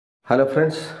Hello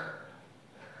friends,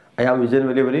 I am Vijay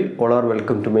Veliveri. All are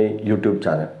welcome to my YouTube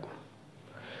channel.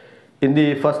 In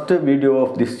the first video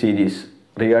of this series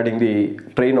regarding the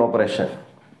train operation,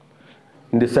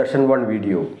 in the session 1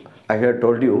 video, I had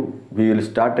told you we will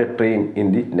start a train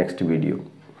in the next video.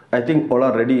 I think all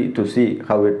are ready to see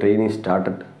how a train is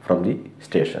started from the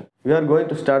station. We are going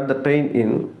to start the train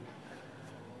in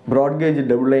broad gauge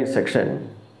double line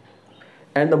section,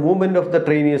 and the movement of the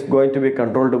train is going to be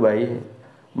controlled by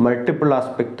multiple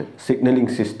aspect signaling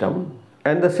system,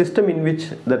 and the system in which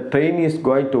the train is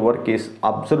going to work is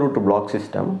absolute block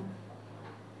system,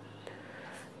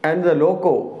 and the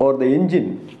loco or the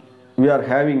engine we are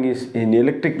having is an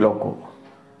electric loco.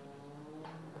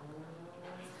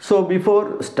 So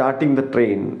before starting the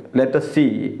train, let us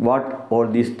see what all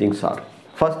these things are.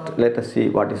 First, let us see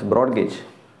what is broad gauge.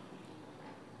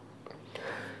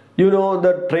 You know,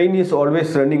 the train is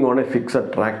always running on a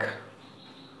fixed track.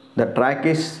 The track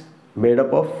is made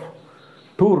up of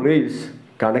two rails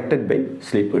connected by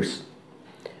sleepers,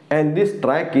 and this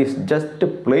track is just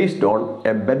placed on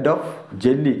a bed of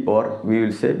jelly, or we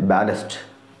will say ballast.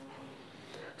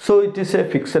 So it is a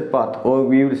fixed path, or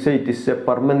we will say it is a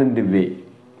permanent way.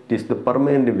 It is the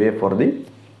permanent way for the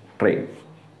train.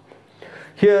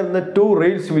 Here the two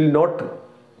rails will not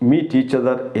meet each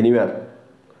other anywhere,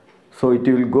 so it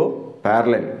will go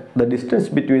parallel. The distance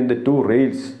between the two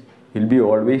rails will be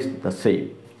always the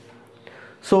same.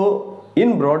 So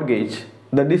in broad gauge,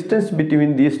 the distance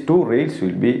between these two rails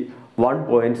will be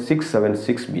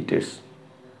 1.676 meters.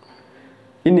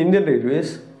 In Indian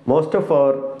Railways, most of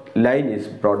our line is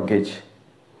broad gauge.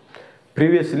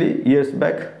 Previously, years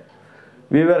back,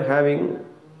 we were having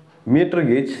meter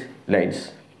gauge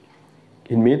lines.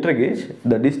 In meter gauge,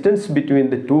 the distance between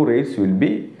the two rails will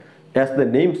be, as the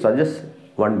name suggests,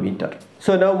 1 meter.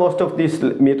 So now most of these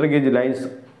meter gauge lines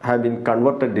have been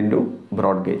converted into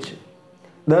broad gauge.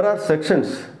 There are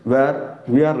sections where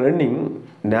we are running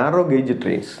narrow gauge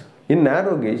trains. In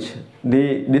narrow gauge,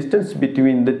 the distance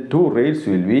between the two rails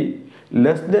will be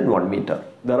less than 1 meter.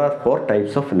 There are 4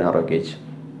 types of narrow gauge.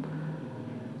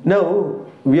 Now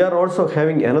we are also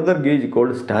having another gauge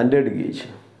called standard gauge.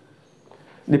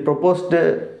 The proposed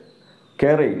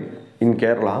carriage in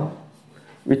Kerala,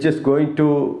 which is going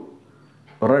to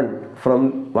run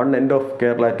from one end of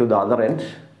Kerala to the other end,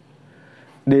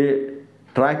 the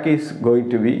track is going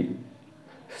to be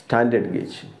standard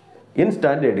gauge. In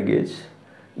standard gauge,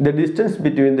 the distance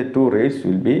between the two rails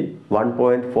will be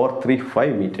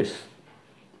 1.435 meters.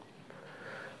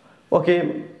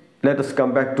 Okay, let us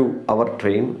come back to our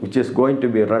train, which is going to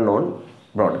be run on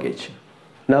broad gauge.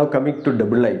 Now coming to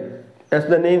double line. As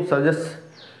the name suggests,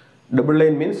 double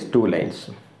line means two lines.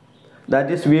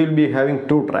 That is, we will be having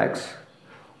two tracks.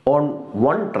 On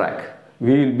one track,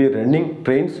 we will be running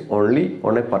trains only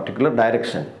on a particular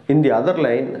direction. In the other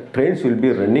line, trains will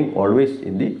be running always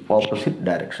in the opposite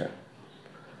direction.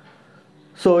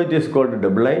 So it is called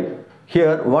double line.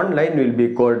 Here one line will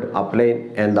be called up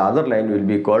line and the other line will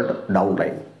be called down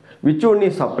line. Which one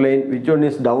is up line, which one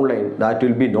is down line, that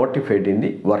will be notified in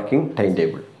the working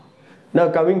timetable.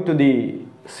 Now coming to the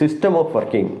system of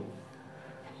working,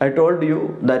 I told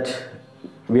you that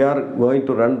we are going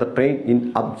to run the train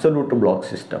in absolute block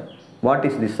system. What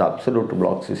is this absolute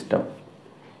block system?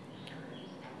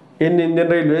 In Indian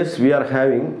Railways, we are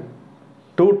having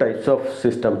two types of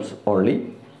systems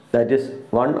only. That is,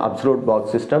 one absolute block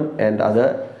system and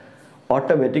other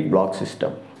automatic block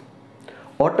system.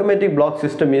 Automatic block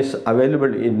system is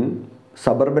available in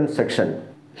suburban section.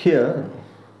 Here,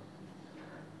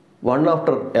 one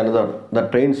after another, the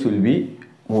trains will be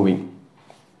moving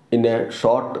in a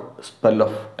short spell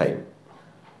of time.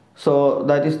 So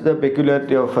that is the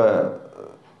peculiarity of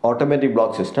automatic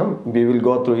block system. We will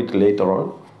go through it later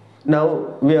on.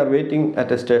 Now we are waiting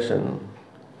at a station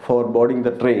for boarding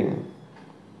the train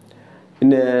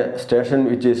in a station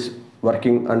which is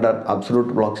working under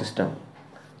absolute block system.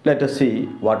 Let us see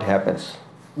what happens.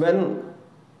 When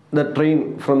the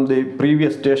train from the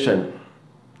previous station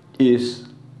is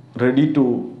ready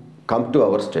to come to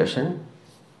our station,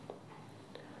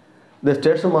 the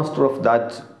station master of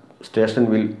that station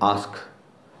will ask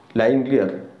line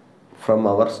clear from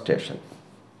our station.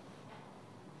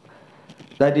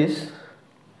 That is,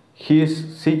 he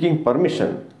is seeking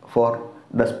permission for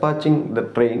dispatching the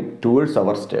train towards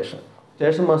our station.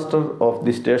 Station master of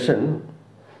the station,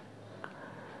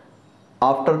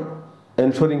 after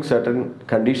ensuring certain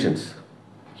conditions,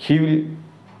 he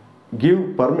will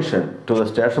give permission to the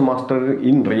station master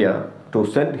in rear to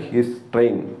send his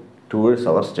train towards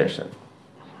our station.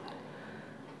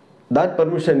 That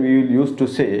permission we will use to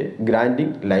say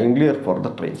granting line clear for the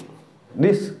train.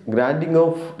 This granting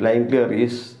of line clear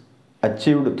is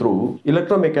achieved through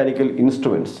electromechanical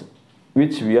instruments,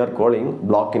 which we are calling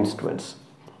block instruments.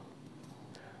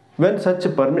 When such a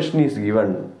permission is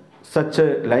given, such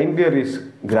a line clear is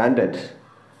granted,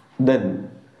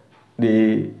 then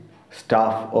the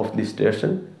staff of the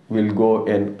station will go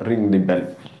and ring the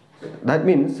bell. That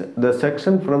means the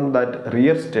section from that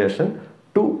rear station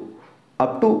to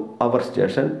up to our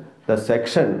station,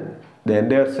 the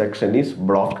entire section is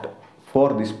blocked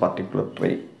for this particular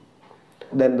train.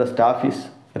 Then the staff is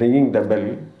ringing the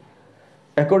bell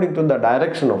according to the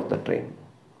direction of the train.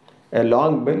 A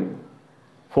long bell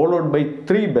followed by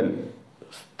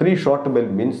three short bell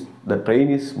means the train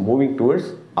is moving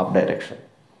towards up direction.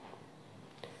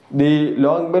 The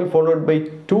long bell followed by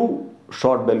two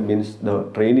short bell means the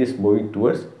train is moving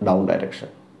towards down direction.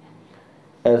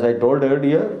 As I told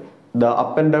earlier, the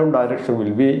up and down direction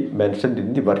will be mentioned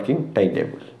in the working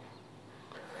timetable.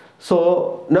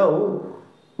 So now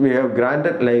we have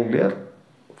granted line clear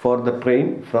for the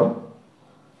train from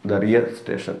the rear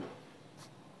station.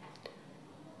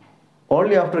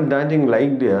 Only after granting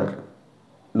line clear,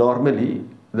 normally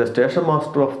the station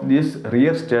master of this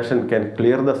rear station can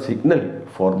clear the signal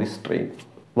for this train.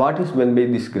 What is meant by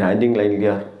this granting line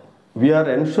clear? We are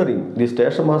ensuring, the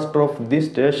station master of this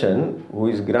station who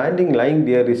is granting line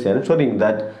clear is ensuring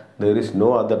that there is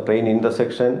no other train in the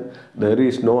section, there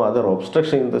is no other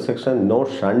obstruction in the section, no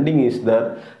shunting is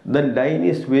there. The line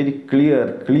is very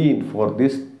clear, clean for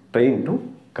this train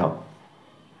to come.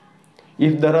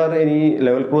 If there are any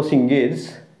level crossing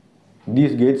gates,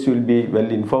 these gates will be well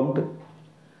informed.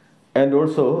 And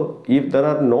also, if there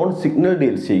are non-signal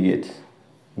DLC gates,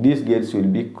 these gates will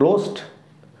be closed.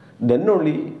 Then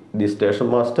only the station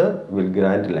master will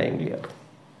grant line clear.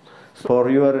 For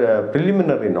your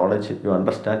preliminary knowledge, you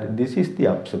understand this is the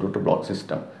absolute block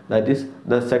system. That is,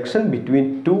 the section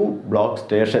between two block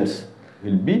stations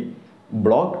will be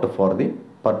blocked for the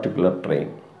particular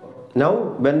train. Now,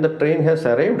 when the train has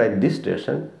arrived at this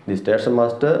station, the station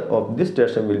master of this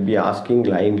station will be asking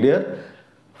line clear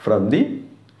from the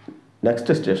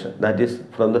next station, that is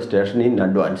from the station in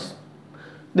advance.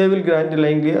 They will grant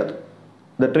line clear.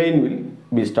 The train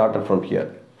will be started from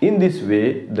here. In this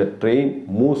way, the train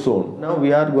moves on. Now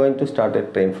we are going to start a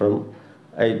train from,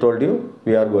 I told you,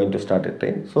 we are going to start a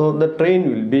train. So the train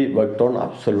will be worked on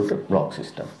absolute block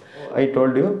system. I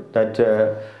told you that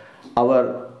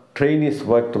our train is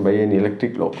worked by an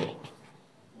electric loco.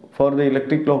 For the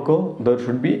electric loco, there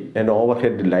should be an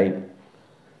overhead line.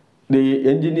 The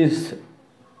engine is,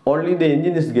 only the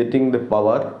engine is getting the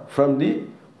power from the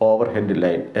overhead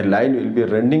line. A line will be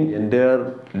running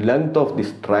entire length of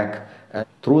this track, and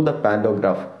through the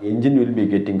pantograph, engine will be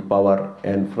getting power,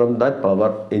 and from that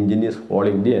power, engine is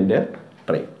hauling the entire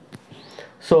train.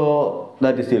 So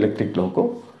that is the electric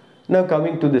loco. Now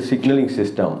coming to the signaling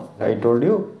system, I told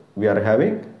you we are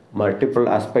having multiple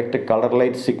aspect color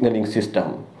light signaling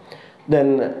system.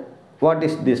 Then what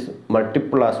is this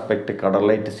multiple aspect color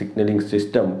light signaling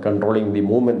system controlling the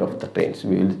movement of the trains?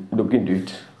 We will look into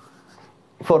it.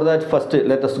 For that, first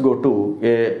let us go to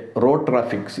a road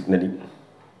traffic signaling.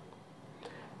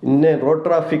 In a road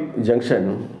traffic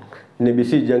junction, in a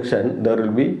busy junction, there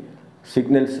will be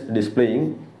signals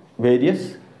displaying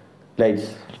various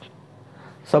lights.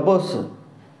 Suppose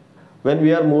when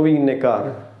we are moving in a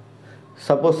car,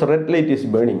 suppose red light is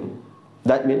burning,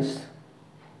 that means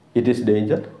it is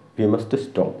danger, we must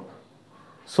stop.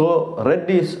 So red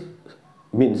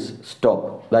means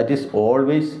stop. That is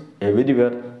always,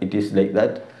 everywhere it is like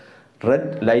that.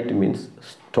 Red light means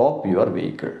stop your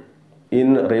vehicle.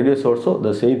 In railways also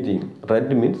the same thing,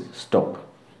 red means stop.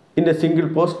 In a single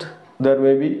post there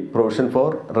may be provision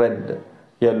for red,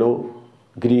 yellow,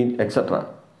 green, etc.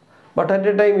 But at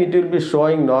a time it will be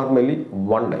showing normally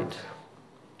one light.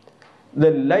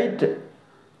 The light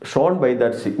shown by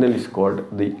that signal is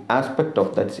called the aspect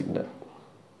of that signal.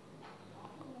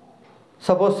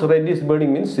 Suppose red is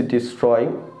burning means it is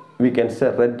showing, we can say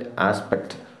red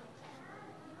aspect.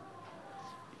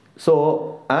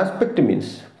 So aspect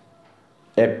means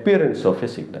appearance of a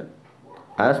signal.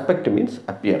 Aspect means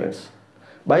appearance.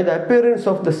 By the appearance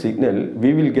of the signal,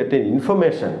 we will get an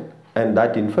information, and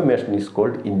that information is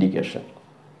called indication.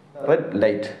 Red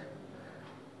light,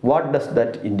 what does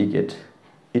that indicate?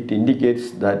 It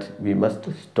indicates that we must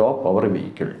stop our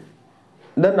vehicle.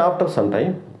 Then after some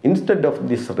time, instead of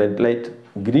this red light,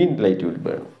 green light will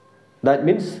burn. That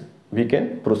means we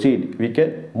can proceed, we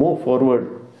can move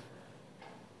forward.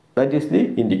 That is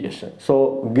the indication.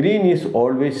 So green is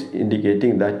always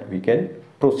indicating that we can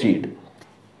proceed.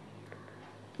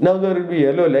 Now there will be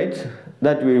yellow lights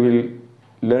that we will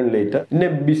learn later. In a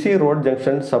busy road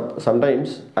junction,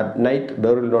 sometimes at night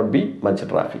there will not be much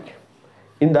traffic.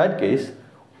 In that case,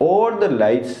 all the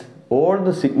lights, all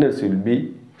the signals will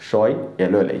be showing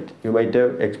yellow light. You might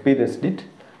have experienced it.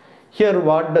 Here,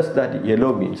 what does that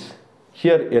yellow means?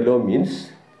 Here, yellow means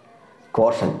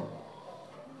caution.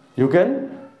 You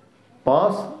can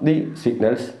pass the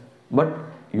signals, but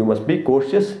you must be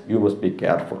cautious, you must be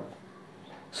careful.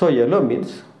 So yellow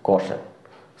means caution.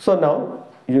 So now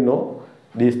you know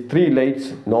these three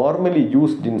lights normally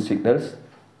used in signals.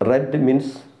 Red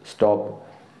means stop,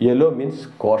 yellow means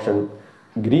caution,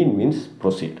 green means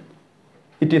proceed.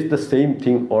 It is the same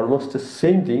thing, almost the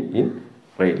same thing in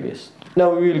railways.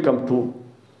 Now we will come to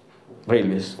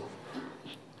railways.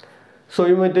 So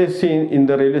you might have seen in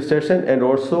the railway station and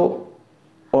also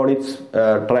on its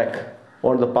track,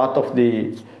 on the path of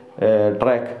the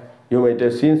track, you might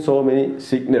have seen so many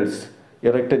signals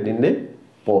erected in the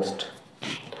post.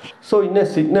 So in a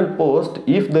signal post,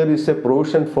 if there is a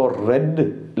provision for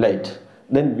red light,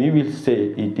 then we will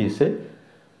say it is a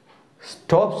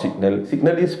stop signal.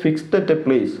 Signal is fixed at a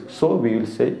place, so we will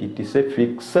say it is a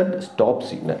fixed stop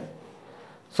signal.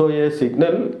 So a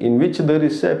signal in which there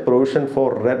is a provision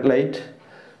for red light,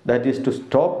 that is to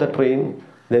stop the train,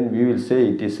 then we will say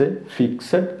it is a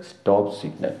fixed stop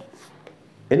signal.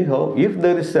 Anyhow, if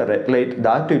there is a red light,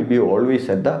 that will be always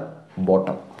at the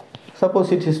bottom.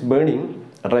 Suppose it is burning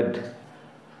red,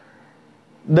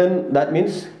 then that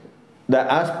means the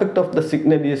aspect of the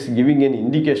signal is giving an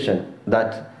indication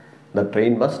that the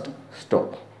train must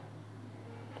stop.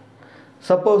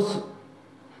 Suppose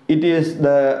it is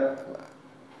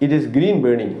green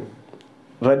burning,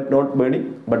 red not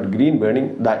burning but green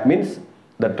burning, that means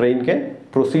the train can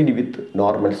proceed with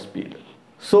normal speed.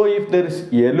 So if there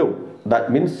is yellow,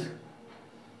 that means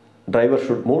driver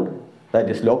should move, that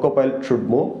is loco pilot should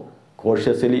move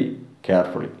cautiously,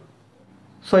 carefully.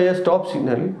 So a stop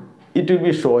signal, it will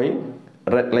be showing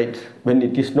red light when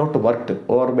it is not worked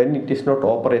or when it is not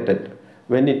operated.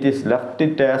 When it is left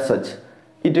it as such,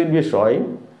 it will be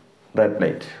showing red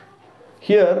light.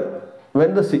 Here,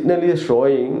 when the signal is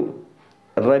showing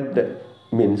red,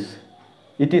 means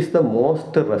it is the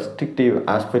most restrictive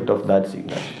aspect of that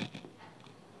signal.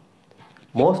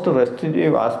 Most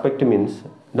restrictive aspect means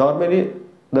normally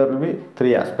there will be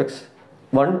three aspects.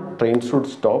 One, train should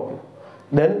stop.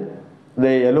 Then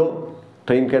the yellow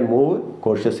train can move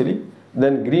cautiously.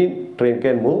 Then green train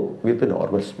can move with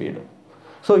normal speed.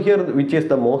 So here, which is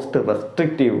the most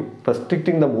restrictive,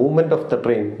 restricting the movement of the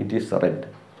train, it is red.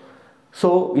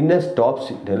 So in a stop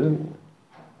signal,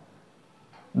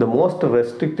 the most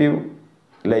restrictive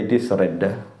light is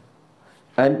red,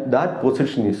 and that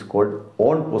position is called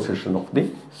on position of the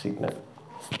signal.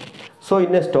 So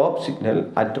in a stop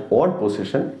signal, at on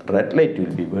position, red light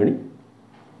will be burning,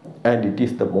 and it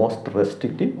is the most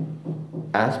restrictive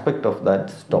aspect of that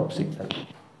stop signal.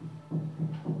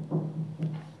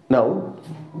 Now,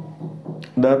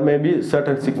 there may be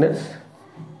certain signals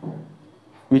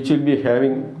which will be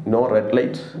having no red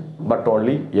lights but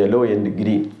only yellow and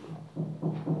green.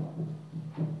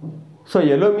 So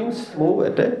yellow means move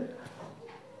at a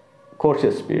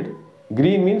cautious speed.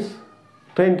 Green means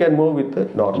train can move with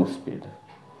a normal speed.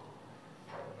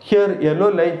 Here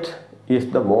yellow light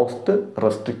is the most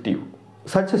restrictive.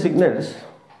 Such signals,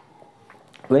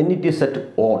 when it is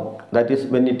at on, that is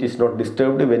when it is not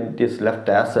disturbed, when it is left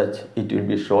as such, it will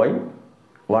be showing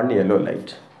one yellow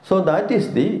light. So that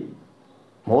is the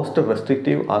most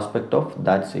restrictive aspect of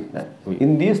that signal.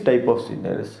 In these type of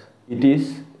signals, it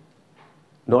is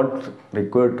not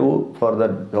required for the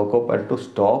loco pilot to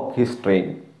stop his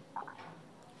train,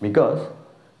 because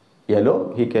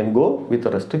yellow he can go with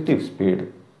restrictive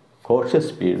speed, cautious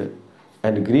speed,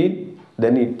 and green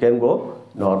then it can go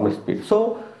normal speed.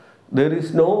 So there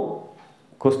is no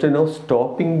question of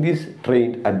stopping this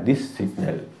train at this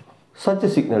signal. Such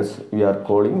signals we are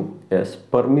calling as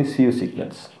permissive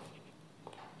signals.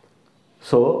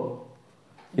 So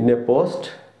in a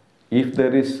post, if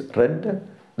there is red,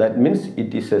 that means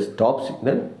it is a stop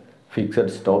signal, fixed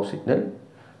stop signal.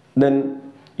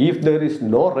 Then if there is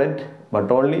no red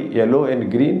but only yellow and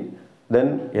green,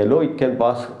 then yellow it can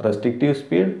pass restrictive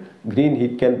speed, green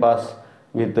it can pass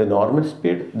with the normal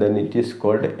speed, then it is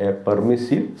called a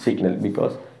permissive signal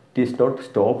because it is not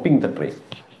stopping the train.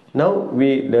 Now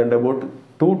we learned about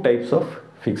two types of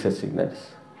fixed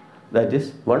signals. That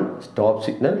is, one stop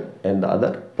signal and the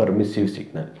other permissive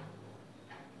signal.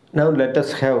 Now let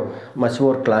us have much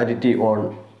more clarity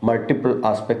on multiple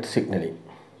aspect signaling.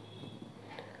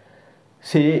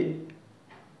 See,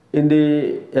 in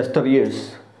the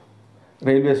yesteryears,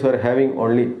 railways were having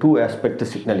only two aspect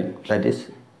signaling. That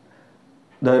is,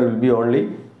 there will be only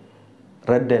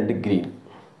red and green,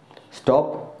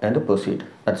 stop and proceed,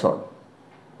 that's all.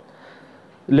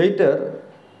 Later,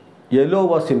 yellow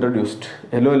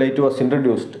light was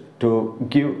introduced to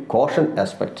give caution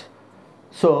aspect.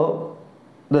 So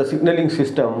the signaling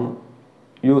system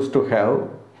used to have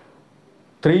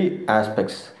three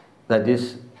aspects, that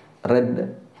is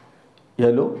red,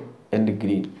 yellow and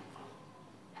green.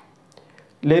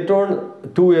 Later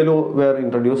on, two yellow were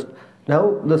introduced.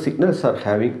 Now the signals are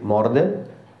having more than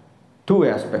two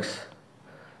aspects.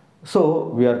 So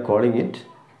we are calling it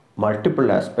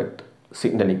multiple aspect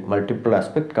signaling, multiple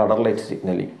aspect color light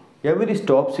signaling. Every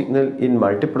stop signal in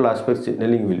multiple aspect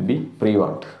signaling will be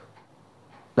pre-warned.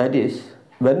 That is,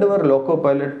 whenever loco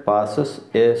pilot passes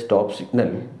a stop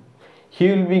signal, he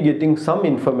will be getting some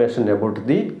information about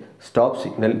the stop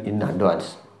signal in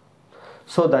advance.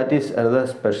 So that is another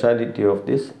speciality of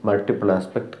this multiple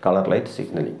aspect color light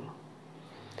signaling.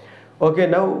 Okay,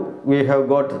 now we have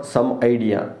got some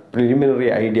idea,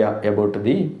 preliminary idea about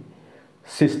the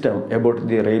system, about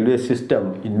the railway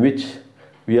system in which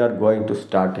we are going to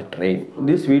start a train.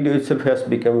 This video itself has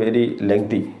become very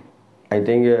lengthy. I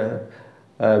think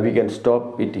we can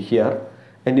stop it here,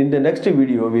 and in the next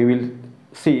video we will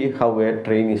see how a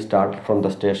train is started from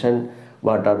the station,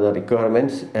 what are the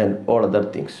requirements and all other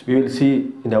things. We will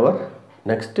see in our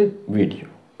next video.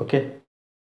 Okay.